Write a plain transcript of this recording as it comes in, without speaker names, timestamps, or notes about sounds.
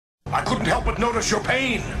I couldn't help but notice your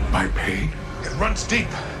pain. My pain? It runs deep.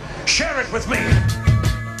 Share it with me.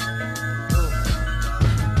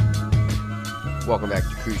 Welcome back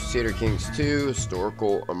to Crusader Kings 2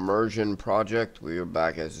 Historical Immersion Project. We are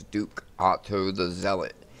back as Duke Otto the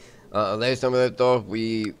Zealot. Last time we left off,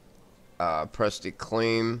 we pressed a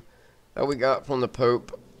claim that we got from the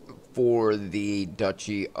Pope for the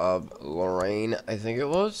Duchy of Lorraine, I think it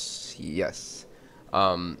was. Yes.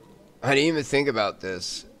 I didn't even think about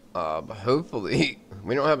this, but hopefully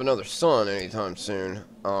we don't have another son anytime soon,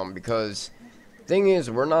 because thing is,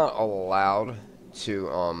 we're not allowed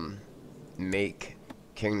to make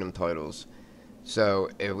kingdom titles. So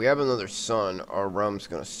if we have another son, our realm's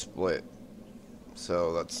gonna split,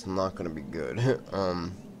 so that's not gonna be good.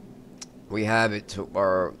 We have it to,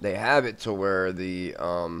 or they have it to where the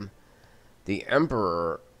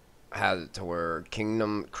emperor has it to where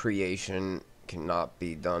kingdom creation cannot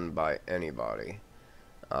be done by anybody.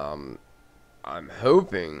 I'm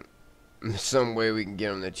hoping some way we can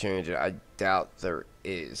get him to change it. I doubt there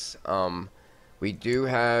is. We do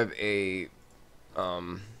have a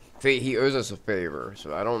he owes us a favor,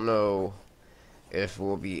 so I don't know if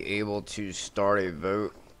we'll be able to start a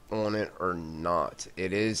vote on it or not.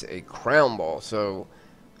 It is a crown ball, so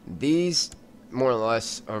these more or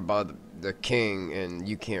less are by the king, and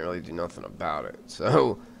you can't really do nothing about it.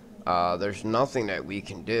 So there's nothing that we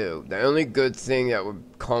can do. The only good thing that would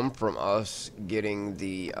come from us getting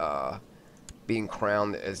the being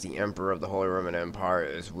crowned as the emperor of the Holy Roman Empire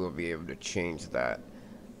is we'll be able to change that,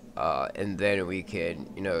 and then we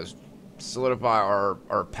can, you know, solidify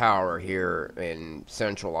our power here and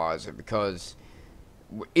centralize it, because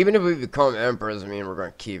even if we become emperors, I mean, we're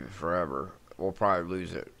going to keep it forever. We'll probably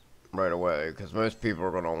lose it right away, because most people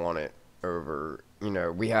are going to want it over, you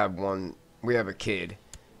know, we have a kid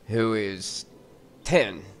who is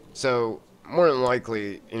 10, so more than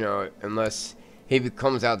likely, you know, unless he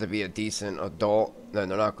becomes out to be a decent adult, then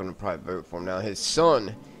they're not going to probably vote for him. Now, his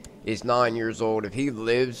son is 9 years old. If he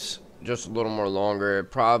lives just a little more longer,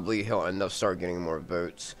 probably he'll end up start getting more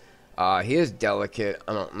votes. He is delicate.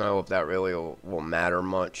 I don't know if that really will matter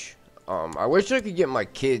much. I wish I could get my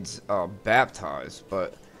kids baptized,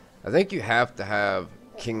 but I think you have to have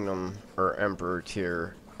kingdom or emperor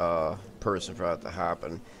tier person for that to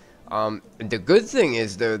happen. The good thing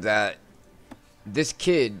is, though, that this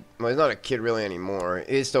kid, well, he's not a kid really anymore.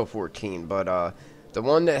 He's still 14, but the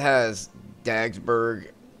one that has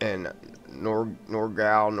Dagsburg and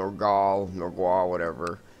Norgal,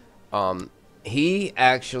 whatever, he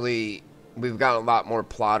actually, we've got a lot more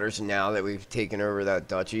plotters now that we've taken over that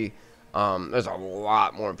duchy. There's a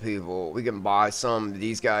lot more people. We can buy some.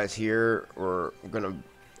 These guys here, we're going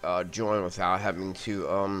to join without having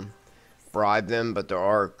to bribe them, but there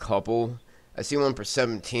are a couple. I see one for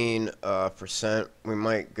 17%. We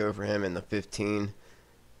might go for him in the 15.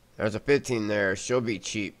 There's a 15 there. She'll be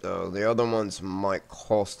cheap, though. The other ones might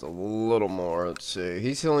cost a little more. Let's see.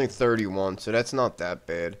 He's only 31, so that's not that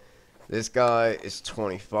bad. This guy is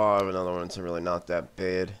 25. Another one's really not that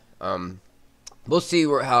bad. We'll see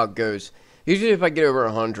how it goes. Usually if I get over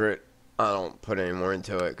 100, I don't put any more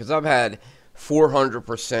into it, because I've had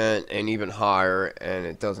 400% and even higher, and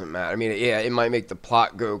it doesn't matter. I mean, yeah, it might make the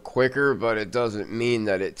plot go quicker, but it doesn't mean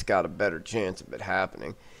that it's got a better chance of it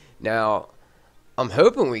happening. Now, I'm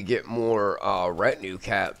hoping we get more retinue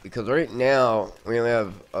cap, because right now we only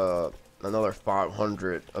have another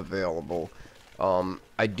 500 available.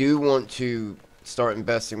 I do want to start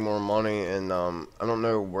investing more money, and I don't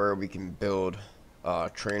know where we can build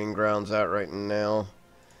training grounds at right now.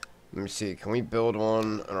 Let me see, can we build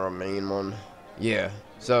one on our main one? Yeah.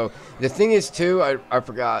 So the thing is, too, I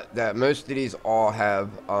forgot that most of these all have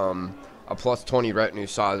a plus 20 retinue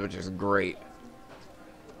size, which is great.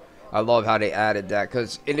 I love how they added that,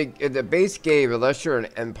 because in the base game, unless you're an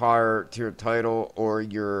empire tier title or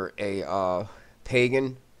you're a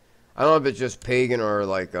pagan, I don't know if it's just pagan or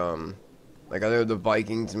like I know the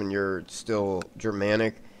Vikings when you're still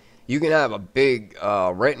Germanic, you can have a big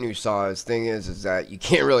retinue size. Thing is that you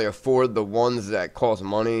can't really afford the ones that cost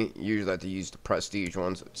money. You usually have to use the prestige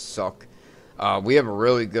ones that suck. We have a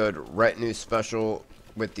really good retinue special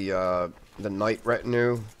with the knight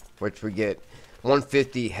retinue, which we get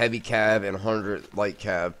 150 heavy cav and 100 light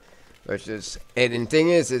cav, which is, and the thing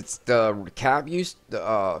is, it's the cap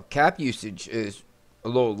usage is a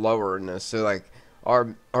little lower in this. So like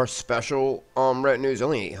our special retinue is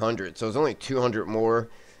only 800, so it's only 200 more.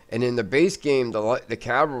 And in the base game, the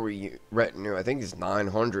cavalry retinue, I think, is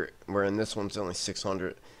 900, where in this one's only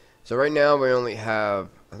 600. So right now we only have,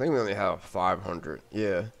 I think we only have 500.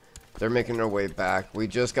 Yeah, they're making their way back. We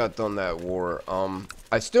just got done that war.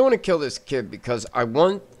 I still want to kill this kid because I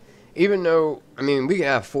want, Even though, I mean, we can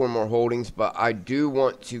have 4 more holdings, but I do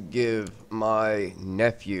want to give my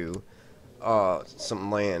nephew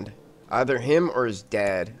some land. Either him or his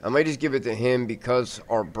dad. I might just give it to him because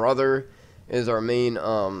our brother is our main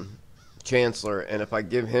chancellor, and if I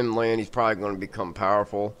give him land, he's probably going to become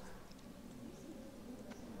powerful.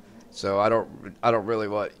 So I don't really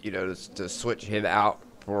want, you know, to switch him out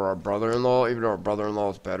for our brother-in-law, even though our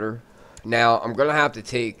brother-in-law is better. Now I'm gonna have to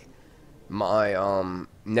take my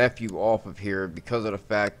nephew off of here because of the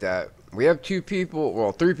fact that we have 2 people,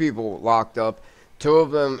 well, 3 people locked up. 2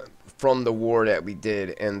 of them from the war that we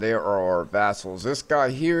did, and they are our vassals. This guy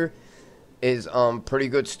here is pretty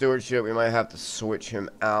good stewardship. We might have to switch him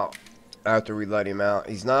out after we let him out.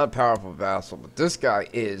 He's not a powerful vassal, but this guy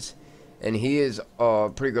is, and he is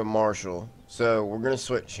a pretty good marshal. So we're gonna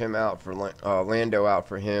switch him out for Lando out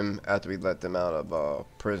for him after we let them out of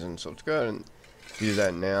prison. So let's go ahead and do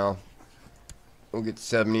that now. We'll get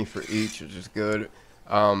 70 for each, which is good.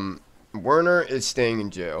 Werner is staying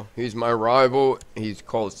in jail. He's my rival. He's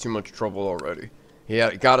caused too much trouble already. He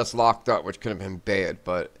got us locked up, which could have been bad,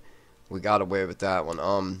 but we got away with that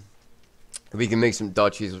one. We can make some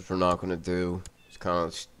duchies, which we're not going to do. It's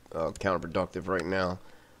kind of counterproductive right now,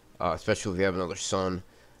 especially if we have another son.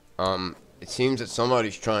 It seems that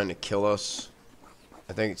somebody's trying to kill us.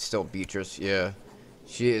 I think it's still Beatrice. Yeah,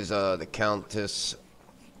 she is the countess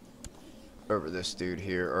over this dude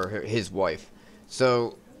here, or his wife.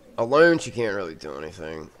 So alone, she can't really do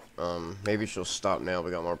anything. Maybe she'll stop now.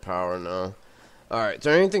 We got more power now. Alright, is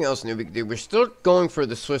there anything else new we can do? We're still going for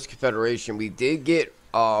the Swiss Confederation. We did get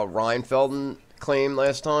Rheinfelden claim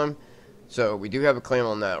last time, so we do have a claim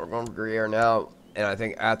on that. We're going for Gruyere now, and I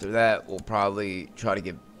think after that, we'll probably try to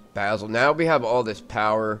get Basel. Now we have all this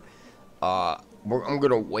power. I'm going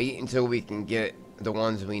to wait until we can get the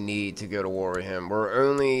ones we need to go to war with him. We're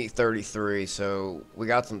only 33, so we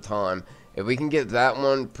got some time. If we can get that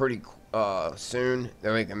one pretty soon,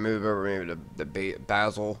 then we can move over maybe to the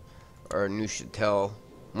Basel or Neuchâtel.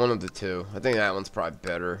 One of the two. I think that one's probably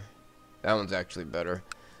better. That one's actually better.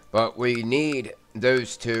 But we need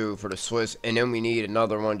those 2 for the Swiss, and then we need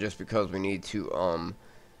another one just because we need to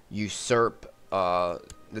usurp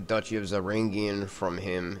the Duchy of Thuringia from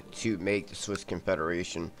him to make the Swiss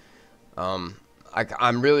Confederation. I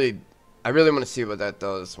really want to see what that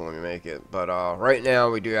does when we make it. But right now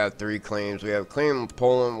we do have 3 claims. We have a claim in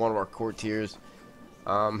Poland, one of our courtiers.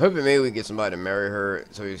 Hoping maybe we can get somebody to marry her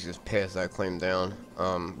so we can just pass that claim down.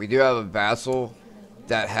 We do have a vassal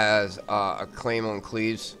that has a claim on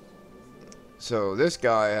Cleves. So this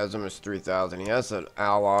guy has almost 3,000. He has an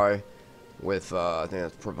ally with I think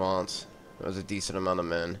that's Provence. There's a decent amount of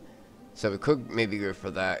men. So we could maybe go for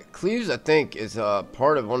that. Cleves, I think, is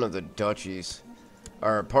part of one of the duchies,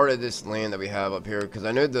 or part of this land that we have up here, because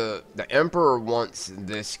I know the emperor wants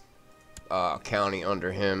this county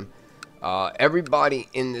under him. Everybody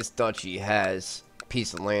in this duchy has a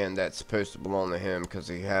piece of land that's supposed to belong to him, because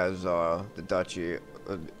he has the duchy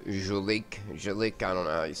of Jülich. I don't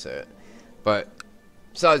know how you say it, but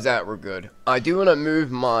besides that, we're good. I do want to move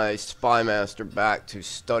my spy master back to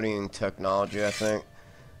studying technology. I think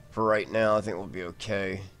for right now, I think we'll be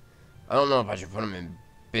okay. I don't know if I should put him in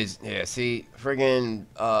business. Yeah, see, friggin'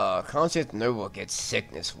 Constantinople gets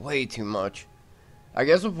sickness way too much. I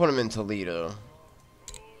guess we'll put him in Toledo.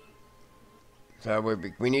 So that way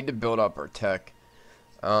we need to build up our tech.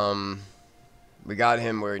 We got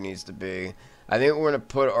him where he needs to be. I think we're going to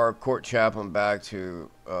put our court chaplain back to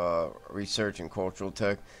research and cultural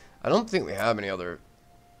tech. I don't think we have any other...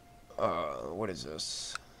 what is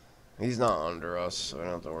this? He's not under us, so I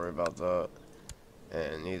don't have to worry about that.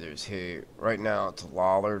 And neither is he. Right now, it's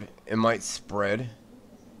Lollard. It might spread,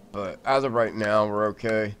 but as of right now, we're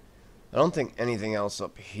okay. I don't think anything else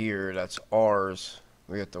up here that's ours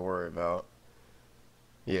we have to worry about.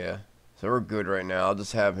 Yeah, so we're good right now. I'll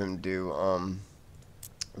just have him do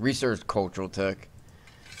research cultural tech.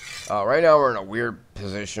 Right now, we're in a weird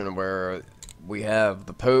position where we have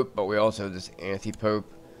the Pope, but we also have this anti-Pope.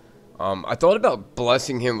 I thought about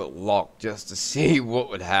blessing him with luck just to see what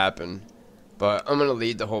would happen. But I'm going to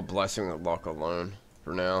leave the whole blessing with luck alone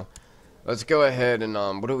for now. Let's go ahead and,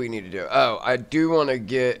 what do we need to do? Oh, I do want to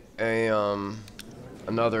get a,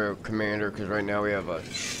 another commander, because right now we have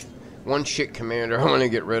one shit commander I want to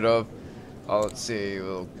get rid of. Let's see,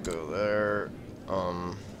 we'll go there.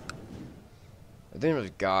 I think there was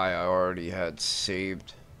a guy I already had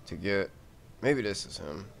saved to get. Maybe this is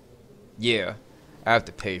him. Yeah, I have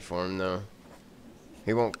to pay for him, though.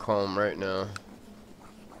 He won't come right now.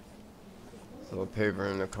 So I'll pay for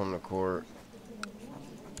him to come to court.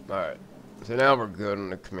 Alright. So now we're good on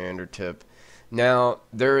the commander tip. Now,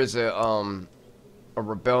 there is a a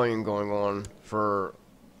rebellion going on for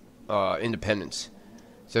independence.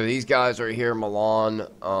 So these guys are here, Milan,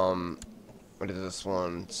 what is this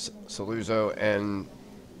one? Saluzzo, and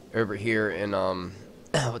over here in,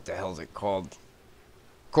 what the hell is it called?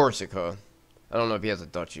 Corsica. I don't know if he has a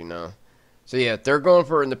duchy now. So yeah, they're going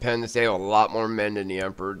for independence. They have a lot more men than the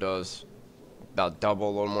emperor does. About double,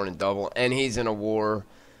 a little more than double. And he's in a war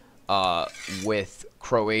with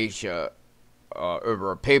Croatia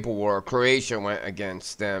over a papal war. Croatia went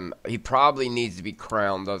against them. He probably needs to be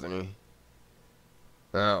crowned, doesn't he?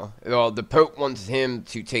 No. Well, the Pope wants him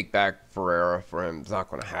to take back Ferrara for him. It's not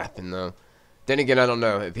going to happen, though. Then again, I don't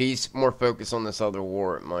know. If he's more focused on this other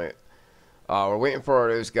war, it might. We're waiting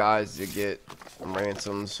for those guys to get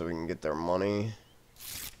ransomed so we can get their money.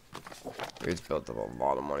 It's built up a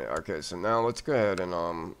lot of money. Okay, so now let's go ahead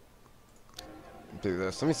and do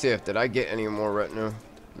this. Let me see if did I get any more retinue?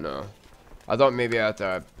 No. I thought maybe after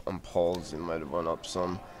I unpaused it might have went up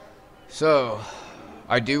some. So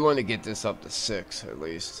I do want to get this up to 6 at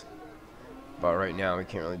least. But right now we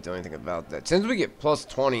can't really do anything about that. Since we get plus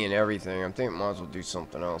 20 and everything, I think might as well do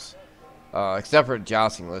something else. Except for a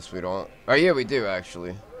jousting list, we don't. Oh yeah, we do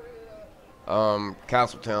actually.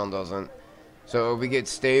 Castletown doesn't. So we get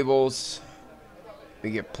stables.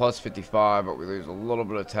 We get plus 55, but we lose a little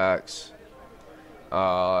bit of tax.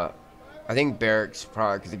 I think barracks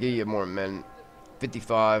probably because they give you more men.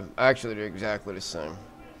 55. Actually, they're exactly the same.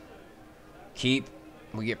 Keep.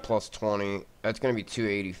 We get plus 20. That's gonna be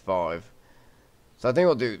 285. So I think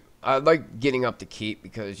we'll do. I like getting up to keep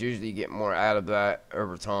because usually you get more out of that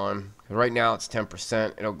over time. Right now it's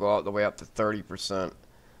 10%. It'll go all the way up to 30%.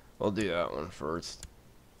 We'll do that one first.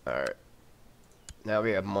 Alright. Now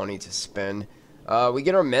we have money to spend. We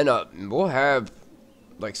get our men up. And we'll have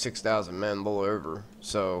like 6,000 men, a little over.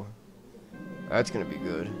 So that's going to be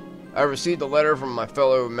good. I received a letter from my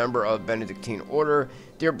fellow member of Benedictine Order.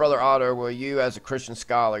 Dear Brother Otto, will you, as a Christian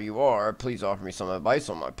scholar you are, please offer me some advice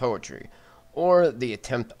on my poetry? Or the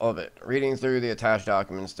attempt of it. Reading through the attached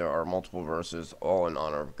documents, there are multiple verses, all in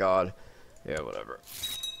honor of God. Yeah, whatever.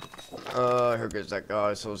 Here goes that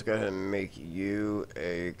guy. So let's go ahead and make you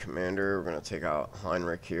a commander. We're going to take out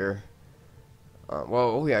Heinrich here.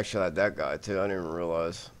 Well, we actually had that guy too. I didn't even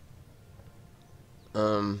realize.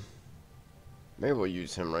 Maybe we'll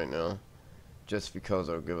use him right now. Just because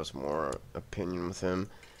it'll give us more opinion with him.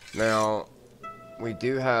 Now, we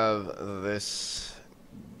do have this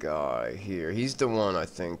guy here. He's the one, I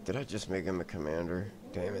think. Did I just make him a commander?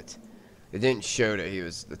 Damn it. It didn't show that he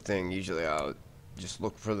was the thing. Usually I'll just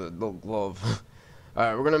look for the little glove.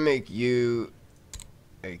 Alright, we're going to make you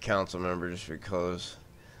a council member just because.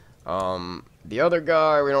 The other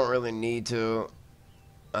guy, we don't really need to.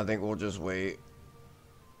 I think we'll just wait.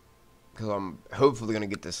 Because I'm hopefully going to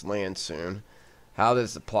get this land soon. How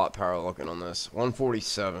is the plot power looking on this?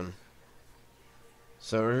 147.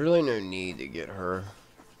 So there's really no need to get her.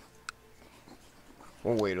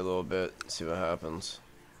 We'll wait a little bit, see what happens.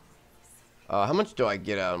 How much do I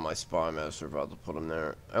get out of my spy master about to put him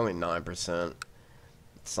there? Only 9%.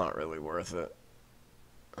 It's not really worth it.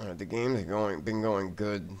 Alright, the game's been going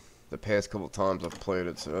good the past couple times I've played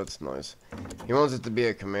it, so that's nice. He wants it to be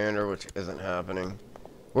a commander, which isn't happening.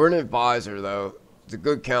 We're an advisor, though. It's a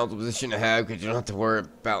good council position to have because you don't have to worry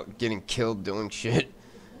about getting killed doing shit.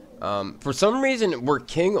 For some reason, we're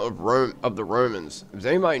king of the Romans. Does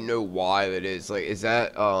anybody know why that is? Like, is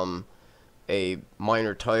that a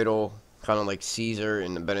minor title, kind of like Caesar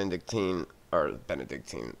in the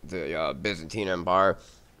the Byzantine Empire?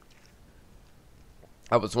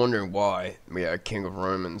 I was wondering why we had king of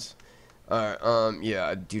Romans. Alright, yeah,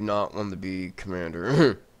 I do not want to be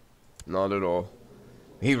commander. Not at all.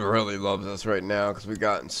 He really loves us right now because we've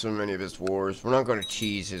gotten so many of his wars. We're not going to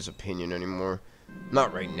cheese his opinion anymore.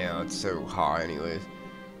 Not right now, it's so high anyways.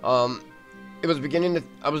 I was beginning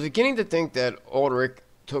to think that Ulrich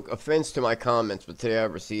took offense to my comments, but today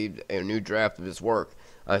I've received a new draft of his work.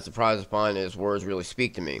 I'm surprised to find that his words really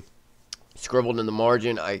speak to me. Scribbled in the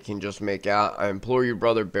margin, I can just make out, I implore you,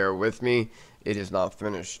 brother, bear with me. It is not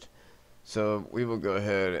finished. So we will go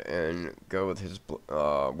ahead and go with his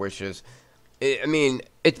wishes. I mean,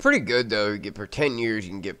 it's pretty good, though. For 10 years,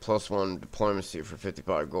 you can get +1 diplomacy for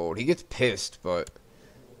 55 gold. He gets pissed, but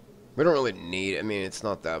we don't really need it. I mean, it's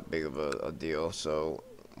not that big of a deal, so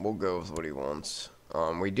we'll go with what he wants.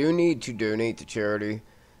 We do need to donate to charity,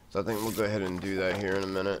 so I think we'll go ahead and do that here in a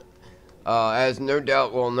minute. As no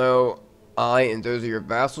doubt we'll know, I and those of your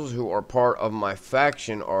vassals who are part of my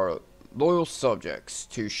faction are loyal subjects.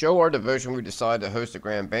 To show our devotion, we decided to host a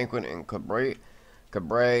grand banquet in Cabray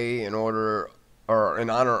in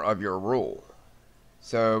honor of your rule.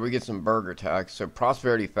 So we get some burger tax. So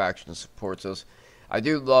Prosperity faction supports us. I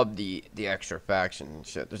do love the extra factions and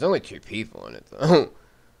shit. There's only 2 people in it though.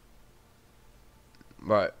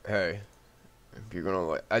 But hey, if you're gonna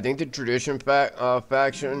like, I think the tradition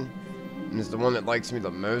faction is the one that likes me the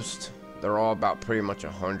most. They're all about pretty much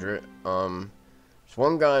 100. There's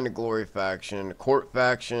one guy in the glory faction, the court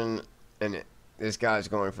faction, and this guy's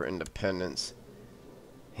going for independence.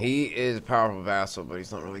 He is a powerful vassal, but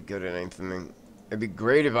he's not really good at anything. It'd be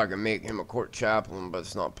great if I could make him a court chaplain, but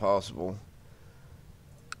it's not possible.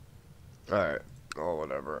 Alright, well,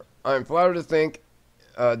 whatever. I'm flattered to think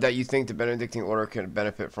that you think the Benedictine order could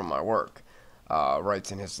benefit from my work.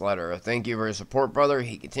 Writes in his letter. Thank you for your support, brother.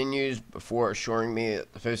 He continues before assuring me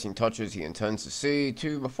that the finishing touches he intends to see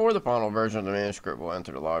to before the final version of the manuscript will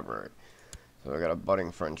enter the library. So I got a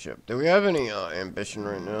budding friendship. Do we have any ambition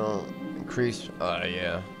right now? Increase?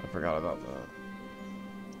 Yeah, I forgot about that.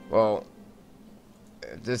 Well,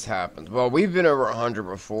 if this happens. Well, we've been over 100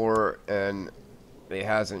 before, and it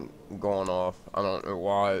hasn't gone off. I don't know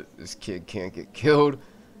why this kid can't get killed.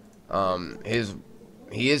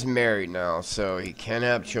 He is married now, so he can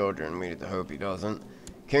have children. We need to hope he doesn't.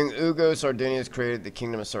 King Ugo Sardinius created the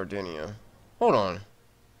Kingdom of Sardinia. Hold on.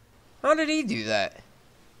 How did he do that?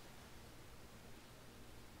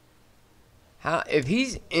 How, if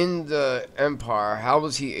he's in the empire, how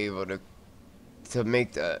was he able to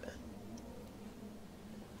make that?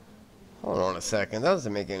 Hold on a second. That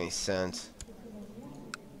doesn't make any sense.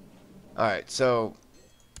 Alright, so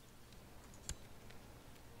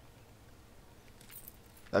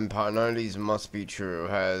Empire, none of these must be true.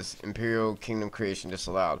 Has Imperial Kingdom creation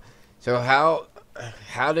disallowed. So how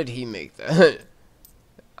did he make that?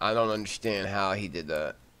 I don't understand how he did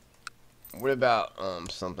that. What about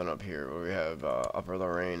something up here where we have Upper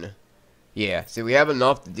Lorraine? Yeah, see, we have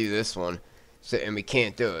enough to do this one, so and we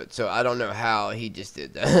can't do it. So I don't know how he just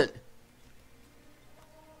did that.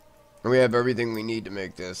 We have everything we need to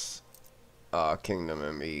make this kingdom,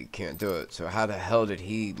 and we can't do it. So how the hell did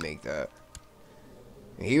he make that?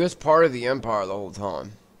 He was part of the empire the whole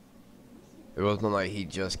time. It wasn't like he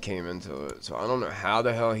just came into it. So I don't know how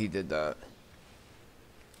the hell he did that.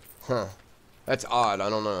 Huh. That's odd. I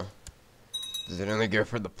don't know. Does it only go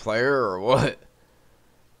for the player or what?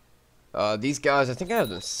 These guys, I think I have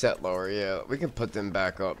them set lower. Yeah, we can put them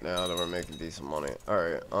back up now that we're making decent money.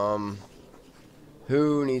 Alright,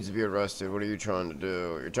 who needs to be arrested? What are you trying to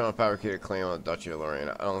do? You're trying to fabricate a claim on the Duchy of Lorraine.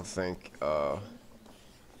 I don't think,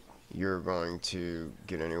 you're going to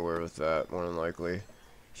get anywhere with that, more than likely.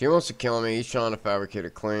 She wants to kill me. He's trying to fabricate a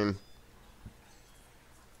claim.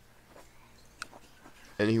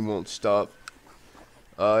 And he won't stop.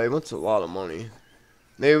 He wants a lot of money.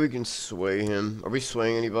 Maybe we can sway him. Are we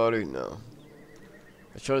swaying anybody? No.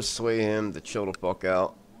 I try to sway him to chill the fuck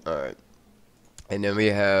out. Alright. And then we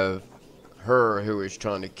have her who is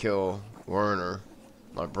trying to kill Werner,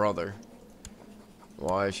 my brother.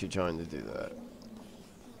 Why is she trying to do that?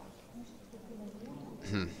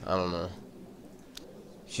 I don't know.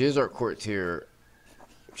 She is our courtier.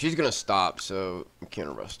 She's gonna stop, so we can't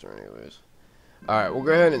arrest her anyways. Alright, we'll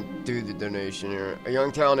go ahead and do the donation here. A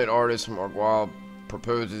young talented artist from Aargau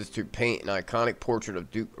proposes to paint an iconic portrait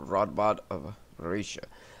of Duke Radbot of Galicia.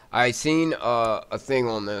 I seen a thing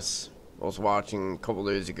on this I was watching a couple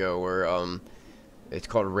days ago where it's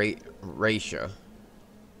called Ratia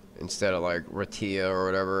instead of like Ratia or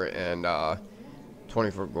whatever, and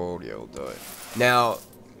 24 gold, yeah, we'll do it. Now,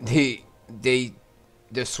 the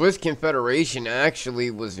Swiss Confederation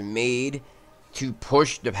actually was made to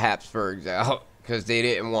push the Habsburgs out because they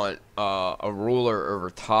didn't want a ruler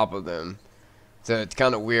over top of them. So it's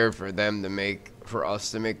kind of weird for them to for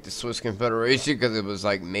us to make the Swiss Confederation, because it was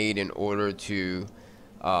like made in order to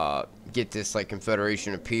get this like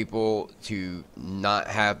confederation of people to not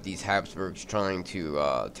have these Habsburgs trying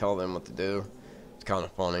to tell them what to do. It's kind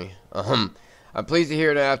of funny. I'm pleased to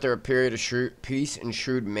hear that after a period of peace and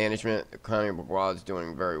shrewd management, the county of Bourgois is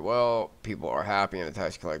doing very well. People are happy, and the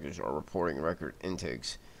tax collectors are reporting record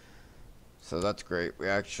intakes. So that's great.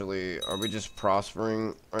 Are we just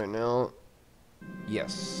prospering right now?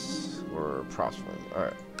 Yes, we're prospering.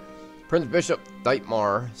 Alright. Prince Bishop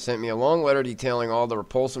Dietmar sent me a long letter detailing all the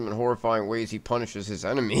repulsive and horrifying ways he punishes his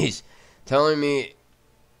enemies, telling me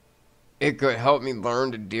it could help me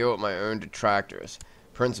learn to deal with my own detractors.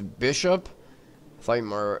 Prince Bishop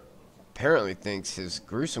Dietmar apparently thinks his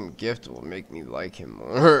gruesome gift will make me like him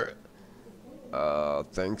more.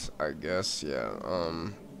 Thanks, I guess. Yeah,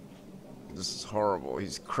 this is horrible.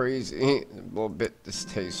 He's crazy. A little bit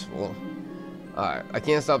distasteful. Alright, I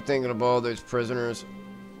can't stop thinking of all those prisoners.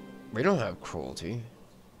 We don't have cruelty.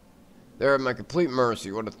 They're at my complete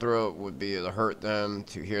mercy. What a thrill it would be to hurt them,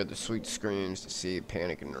 to hear the sweet screams, to see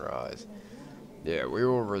panic in their eyes. Yeah, we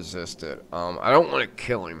will resist it. I don't want to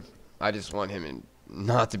kill him. I just want him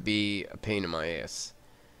not to be a pain in my ass.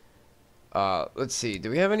 Let's see. Do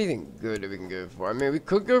we have anything good that we can go for? I mean, we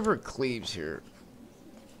could go for Cleves here.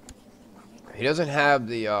 He doesn't have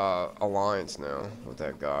the alliance now with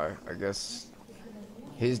that guy. I guess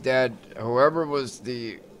his dad, whoever was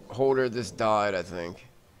the holder of this, died, I think.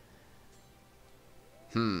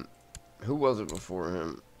 Who was it before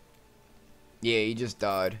him? Yeah, he just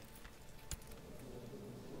died.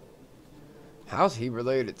 How's he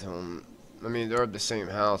related to him? I mean, they're the same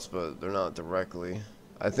house, but they're not directly.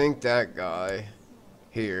 I think that guy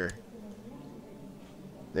here,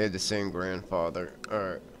 they had the same grandfather.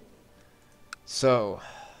 Alright. So,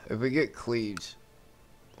 if we get Cleves,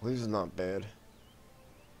 Cleves is not bad.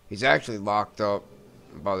 He's actually locked up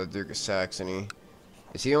by the Duke of Saxony.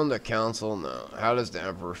 Is he on the council? No. How does the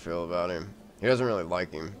Emperor feel about him? He doesn't really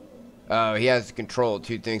like him. He has control of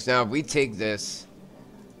two things. Now, if we take this,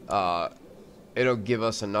 it'll give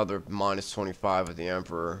us another minus 25 with the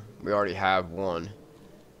Emperor. We already have one.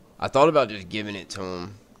 I thought about just giving it to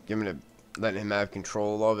him, letting him have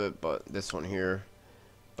control of it, but this one here.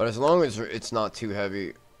 But as long as it's not too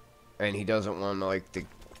heavy, and he doesn't want to, like,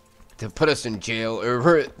 to put us in jail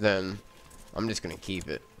over it, then I'm just gonna keep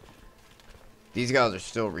it. These guys are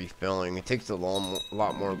still refilling. It takes a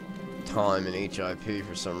lot more time in H.I.P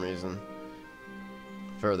for some reason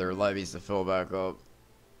for their levies to fill back up.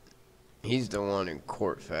 He's the one in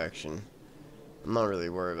court faction. I'm not really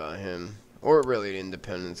worried about him. Or really the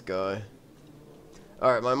independence guy.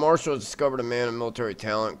 Alright, my marshal has discovered a man of military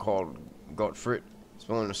talent called Gottfried. He's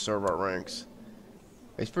willing to serve our ranks.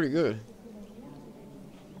 He's pretty good.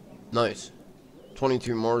 Nice.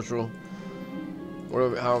 22 marshal.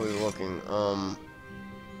 How are we looking? I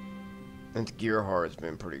think Gearhart's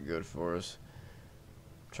been pretty good for us.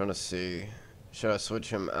 I'm trying to see. Should I switch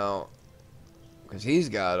him out? Because he's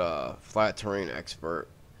got a flat terrain expert.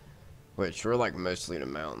 Which we're like mostly in the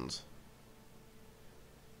mountains.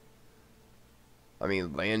 I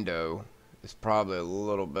mean, Lando is probably a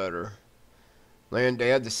little better. They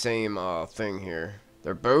had the same thing here.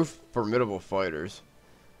 They're both formidable fighters.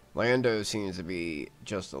 Lando seems to be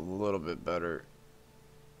just a little bit better.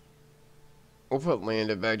 We'll put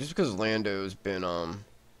Lando back just because Lando's been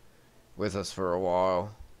with us for a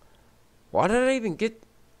while. Why did I even get...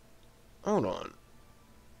 Hold on.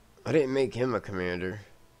 I didn't make him a commander.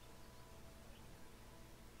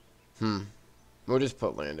 We'll just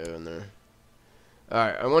put Lando in there.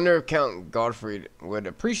 Alright, I wonder if Count Gottfried would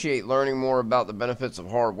appreciate learning more about the benefits of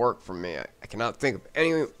hard work from me. I cannot think of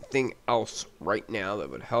anything else right now that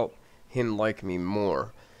would help him like me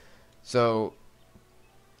more. So,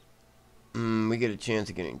 we get a chance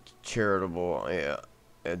of getting charitable. Yeah,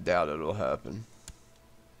 I doubt it'll happen.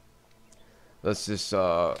 Let's just,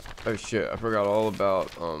 oh shit, I forgot all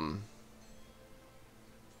about, hold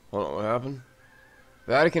on, what happened?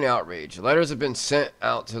 Vatican outrage. Letters have been sent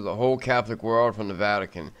out to the whole Catholic world from the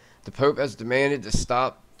Vatican. The Pope has demanded to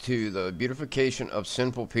stop to the beautification of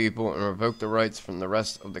sinful people and revoke the rights from the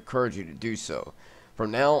rest of the clergy to do so. From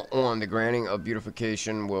now on, the granting of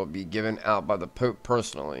beautification will be given out by the Pope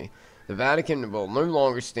personally. The Vatican will no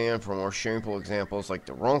longer stand for more shameful examples like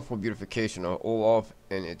the wrongful beautification of Olaf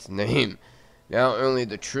in its name. Now only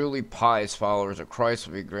the truly pious followers of Christ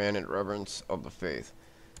will be granted reverence of the faith.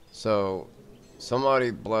 So, somebody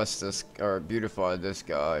blessed this, or beautified this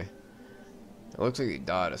guy. It looks like he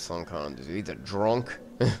died of some kind of disease. He's a drunk,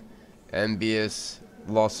 envious,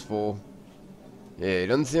 lustful. Yeah, he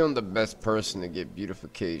doesn't seem the best person to get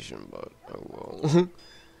beautification, but oh well.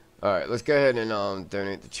 Alright, let's go ahead and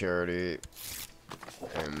donate to charity.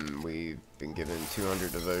 And we've been given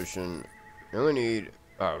 200 devotion. We only need...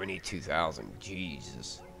 Oh, we need 2,000.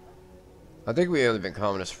 Jesus. I think we only been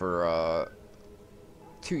communists for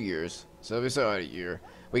 2 years. So we still had a year.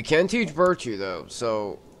 We can teach virtue though,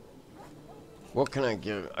 so what can I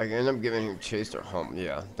give? I end up giving him chaste or hump.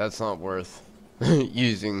 Yeah, that's not worth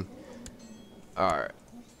using. Alright.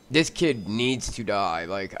 This kid needs to die.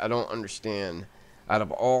 Like, I don't understand. Out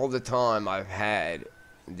of all the time I've had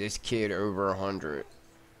this kid over 100,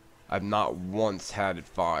 I've not once had it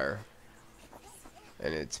fire.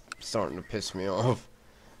 And it's starting to piss me off.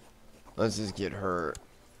 Let's just get her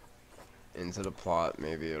into the plot.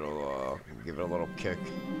 Maybe it'll give it a little kick.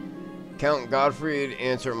 Count Gottfried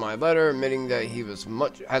answered my letter, admitting that he has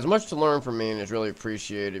much to learn from me and has really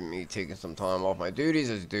appreciated me taking some time off my duties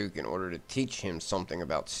as Duke in order to teach him something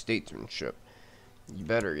about statesmanship. You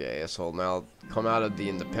better, you asshole. Now come out of the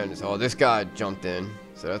independence. Oh, this guy jumped in,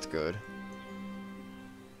 so that's good.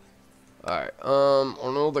 Alright,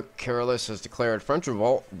 Arnaud the Careless has declared French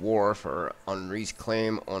revolt war for Henri's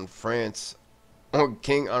claim on France Oh,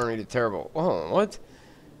 King Henri the Terrible. Oh, what?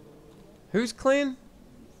 Whose claim?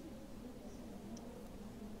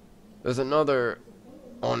 There's another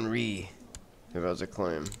Henri who has a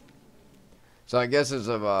claim. So I guess it's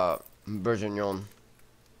of Bourguignon.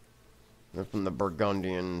 They're from the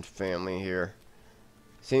Burgundian family here.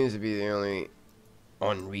 Seems to be the only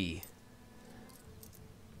Henri.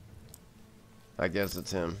 I guess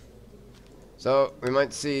it's him. So we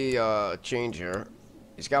might see a change here.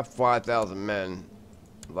 He's got 5,000 men,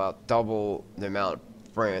 about double the amount of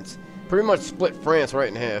France. Pretty much split France right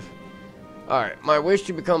in half. Alright, my wish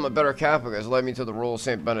to become a better Catholic has led me to the rule of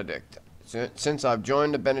St. Benedict. Since I've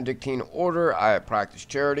joined the Benedictine order, I have practiced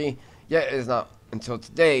charity, yet it is not until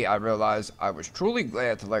today I realized I was truly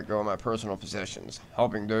glad to let go of my personal possessions,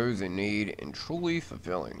 helping those in need and truly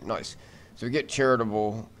fulfilling. Nice. So we get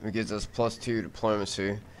charitable, it gives us +2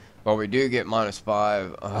 diplomacy, but we do get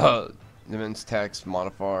 -5 immense tax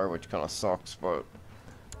modifier, which kind of sucks, but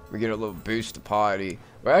we get a little boost to piety.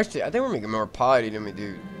 We're actually, I think we're making more piety than we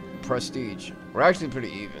do prestige. We're actually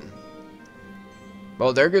pretty even.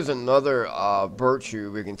 Well, there goes another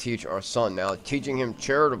virtue we can teach our son. Now, teaching him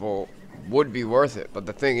charitable would be worth it, but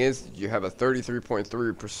the thing is, you have a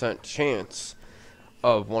 33.3% chance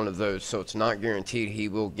of one of those, so it's not guaranteed he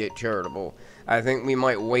will get charitable. I think we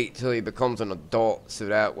might wait till he becomes an adult, so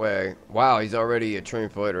that way... Wow, he's already a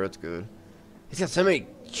trained fighter, that's good. He's got so many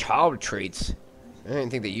child traits. I didn't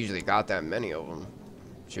think they usually got that many of them.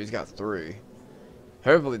 Sure, he's got 3.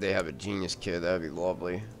 Hopefully they have a genius kid, that'd be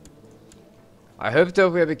lovely. I hope that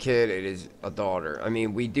if we have a kid, it is a daughter. I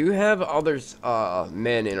mean, we do have others,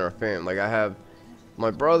 men in our family. Like, I have my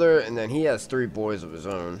brother, and then he has 3 boys of his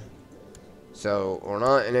own. So, we're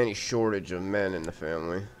not in any shortage of men in the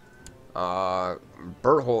family.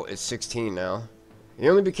 Berthold is 16 now. He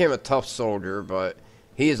only became a tough soldier, but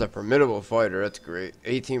he is a formidable fighter. That's great.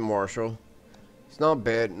 18 martial. It's not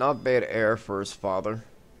bad heir for his father.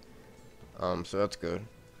 So that's good.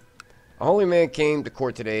 A holy man came to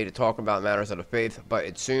court today to talk about matters of the faith, but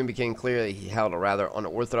it soon became clear that he held a rather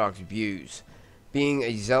unorthodox views. Being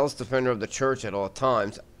a zealous defender of the church at all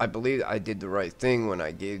times, I believe I did the right thing when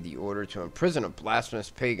I gave the order to imprison a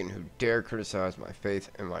blasphemous pagan who dared criticize my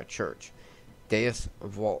faith and my church. Deus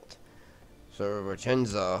Vult. So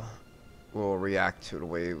Vicenza will react to the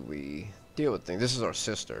way we deal with things. This is our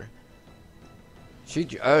sister. She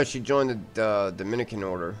joined the Dominican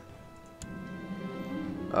order.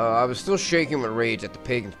 I was still shaking with rage at the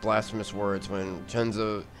pagan's blasphemous words when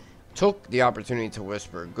Vicenza took the opportunity to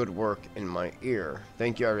whisper good work in my ear.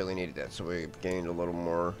 Thank you, I really needed that. So we gained a little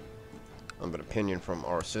more of an opinion from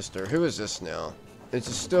our sister. Who is this now? It's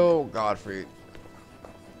still Godfrey.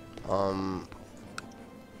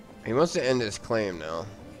 He wants to end his claim now,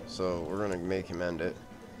 so we're gonna make him end it.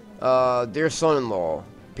 Dear son-in-law,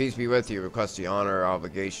 peace be with you. Request the honor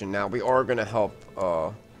obligation. Now we are gonna help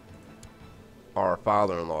our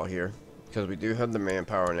father-in-law here because we do have the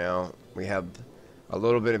manpower now. We have a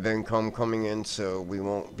little bit of income coming in, so we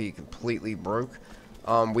won't be completely broke.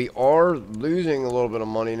 We are losing a little bit of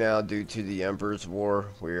money now due to the Emperor's War.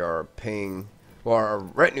 We are paying, well, our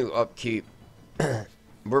retinue upkeep.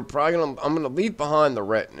 We're probably gonna, I'm gonna leave behind the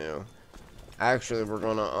retinue. Actually, we're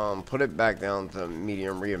gonna put it back down to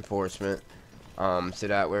medium reinforcement, so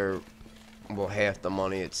that we'll half the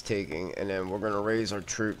money it's taking, and then we're gonna raise our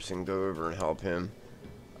troops and go over and help him.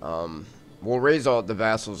 We'll raise all the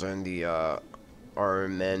vassals and the our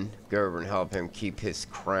men, go over and help him keep his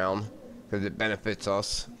crown because it benefits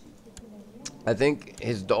us. I think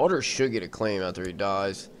his daughter should get a claim after he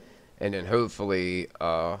dies, and then hopefully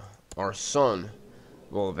our son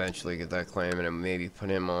will eventually get that claim, and then maybe put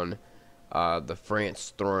him on the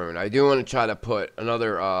France throne. I do want to try to put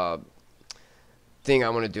another thing I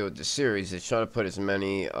want to do with this series is try to put as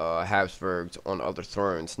many Habsburgs on other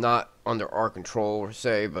thrones, not under our control per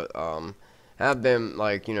se, but have them,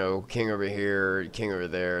 like, you know, king over here, king over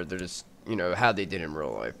there. They're just, you know, how they did in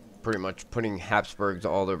real life, pretty much putting Habsburgs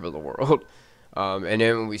all over the world. And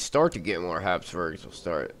then when we start to get more Habsburgs, we'll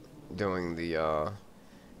start doing the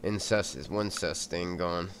Wincest thing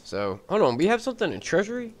going. So hold on, we have something in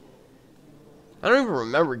treasury. I don't even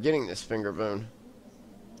remember getting this finger bone.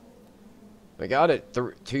 I got it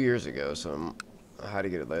 2 years ago, so I had to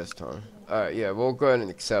get it last time. Alright, yeah, we'll go ahead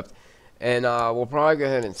and accept. And we'll probably go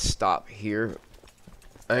ahead and stop here.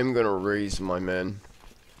 I'm going to raise my men.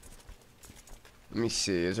 Let me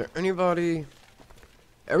see, is there anybody?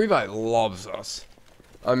 Everybody loves us.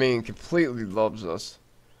 I mean, completely loves us.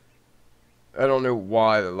 I don't know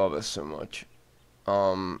why they love us so much.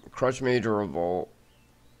 Crush Major Revolt.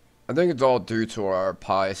 I think it's all due to our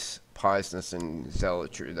piousness and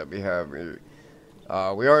zealotry that we have.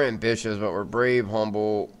 We are ambitious, but we're brave,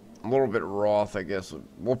 humble, a little bit wroth, I guess.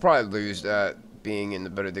 We'll probably lose that being in the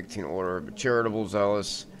Benedictine order, but charitable,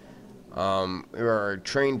 zealous. We are a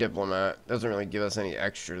trained diplomat. Doesn't really give us any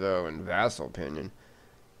extra, though, in vassal opinion.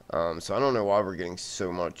 So I don't know why we're getting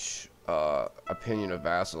so much opinion of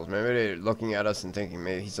vassals. Maybe they're looking at us and thinking,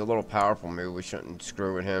 maybe he's a little powerful, maybe we shouldn't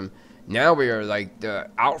screw with him. Now we are like the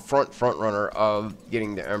front runner of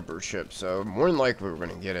getting the emperorship, so more than likely we're going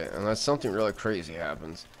to get it, unless something really crazy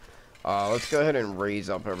happens. Let's go ahead and raise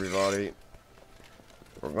up everybody.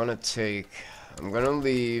 We're going to take, I'm going to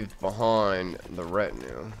leave behind the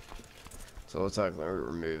retinue. So let's actually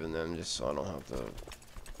removing them just so I don't have to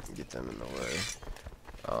get them in the way.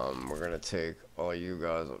 We're going to take all you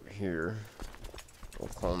guys up here. We'll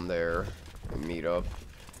come there and meet up.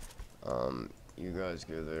 You guys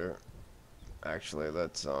go there. Actually,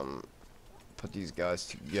 let's put these guys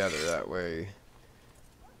together that way.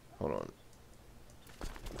 Hold on.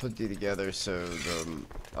 Put these together so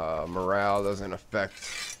the morale doesn't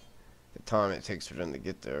affect the time it takes for them to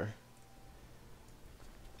get there.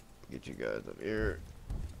 Get you guys up here,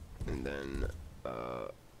 and then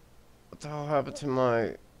what the hell happened to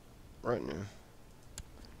my retinue?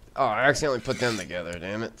 Oh, I accidentally put them together.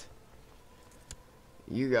 Damn it!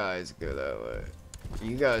 You guys go that way.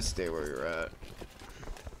 You guys stay where you're at.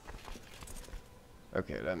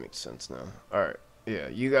 Okay, that makes sense now. Alright, yeah,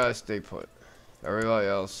 you guys stay put. Everybody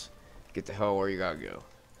else, get the hell where you gotta go.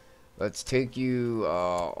 Let's take you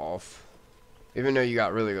off. Even though you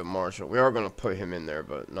got really good marshal, we are going to put him in there,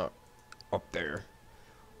 but not up there.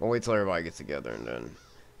 We'll wait till everybody gets together, and then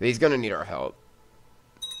he's going to need our help.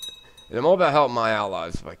 And I'm all about helping my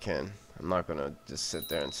allies if I can. I'm not going to just sit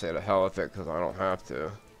there and say the hell with it because I don't have to.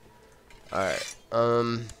 Alright,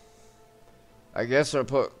 I guess I'll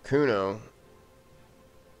put Kuno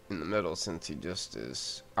in the middle since he just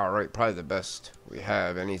is outright probably the best we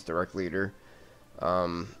have, and he's direct leader.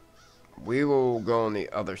 We will go on the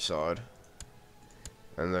other side,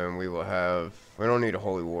 and then we will have, we don't need a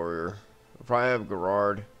holy warrior. We'll probably have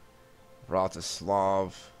Gerard,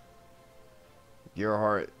 Vratislav,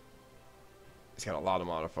 Gerhardt. He's got a lot of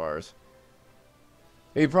modifiers.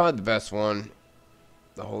 He's probably the best one,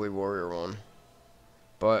 the holy warrior one.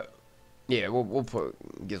 But yeah, we'll put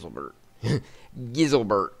Giselbert.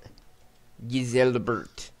 Giselbert.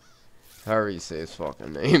 However you say his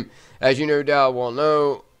fucking name. As you no doubt well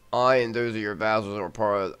know, I and those of your vassals who are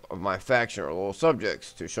part of my faction are loyal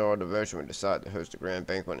subjects. To show our devotion, we decided to host a grand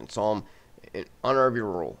banquet in Psalm in honor of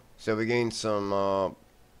your rule. So we gained some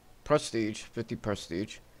prestige, 50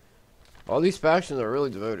 prestige. All these factions are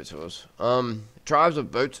really devoted to us. Tribes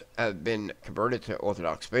of boats have been converted to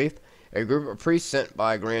Orthodox faith. A group of priests sent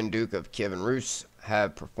by Grand Duke of Kiev and Rus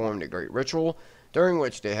have performed a great ritual, during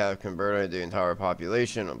which they have converted the entire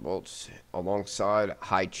population of Volts alongside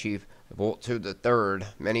High Chief Otto III,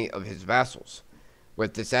 many of his vassals.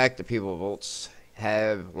 With this act, the people of Volts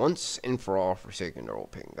have once and for all forsaken their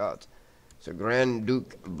old pagan gods. So Grand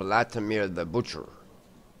Duke Vladimir the Butcher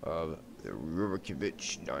of the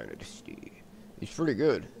Rurikevich dynasty. He's pretty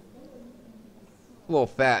good. A little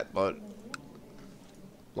fat, but a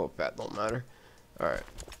little fat don't matter. Alright.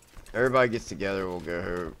 Everybody gets together, we'll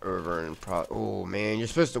go over and oh man, you're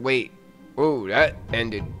supposed to wait. Oh, that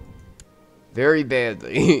ended very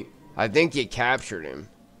badly. I think you captured him.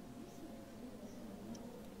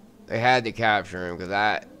 They had to capture him because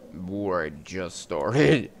that war had just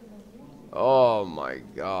started. Oh my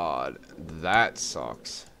god. That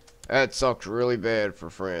sucks. That sucks really bad for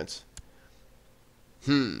France.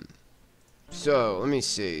 So, let me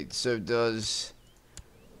see. So does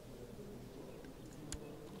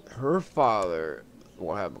her father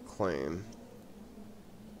will have a claim?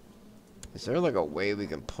 Is there like a way we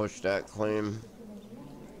can push that claim?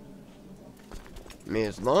 I mean,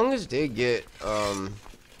 as long as they get well,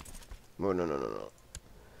 no.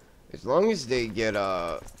 As long as they get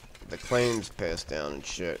the claims passed down and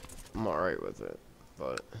shit, I'm alright with it.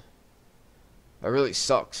 But that really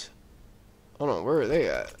sucks. Hold on, where are they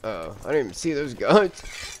at? Oh, I didn't even see those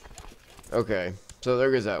guys. Okay, so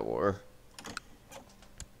there goes that war.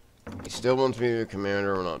 He still wants me to be a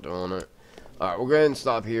commander. We're not doing it. Alright, we'll go ahead and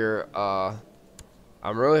stop here. I'm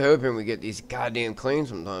really hoping we get these goddamn claims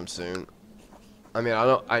sometime soon. I mean,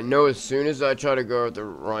 I know as soon as I try to go with the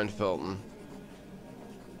Rheinfelden.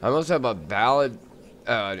 I must have a valid.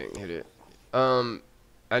 Oh, I didn't hit it.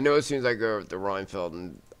 I know as soon as I go with the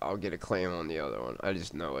Rheinfelden, I'll get a claim on the other one. I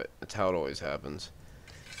just know it. That's how it always happens.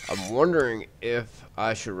 I'm wondering if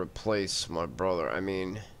I should replace my brother. I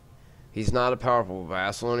mean, he's not a powerful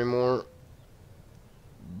vassal anymore,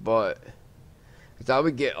 but I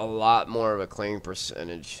would get a lot more of a claim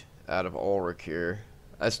percentage out of Ulrich here.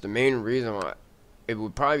 That's the main reason why. It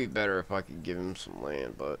would probably be better if I could give him some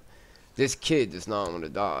land, but this kid does not want to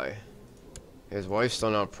die. His wife's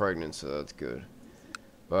still not pregnant, so that's good.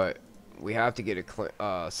 But we have to get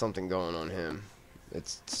something going on him.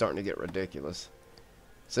 It's starting to get ridiculous.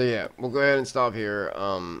 So yeah, we'll go ahead and stop here.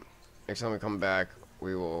 Next time we come back,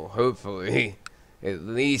 we will hopefully at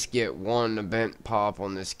least get one event pop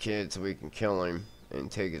on this kid so we can kill him and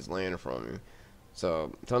take his land from him.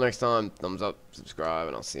 So until next time, thumbs up, subscribe,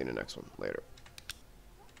 and I'll see you in the next one. Later.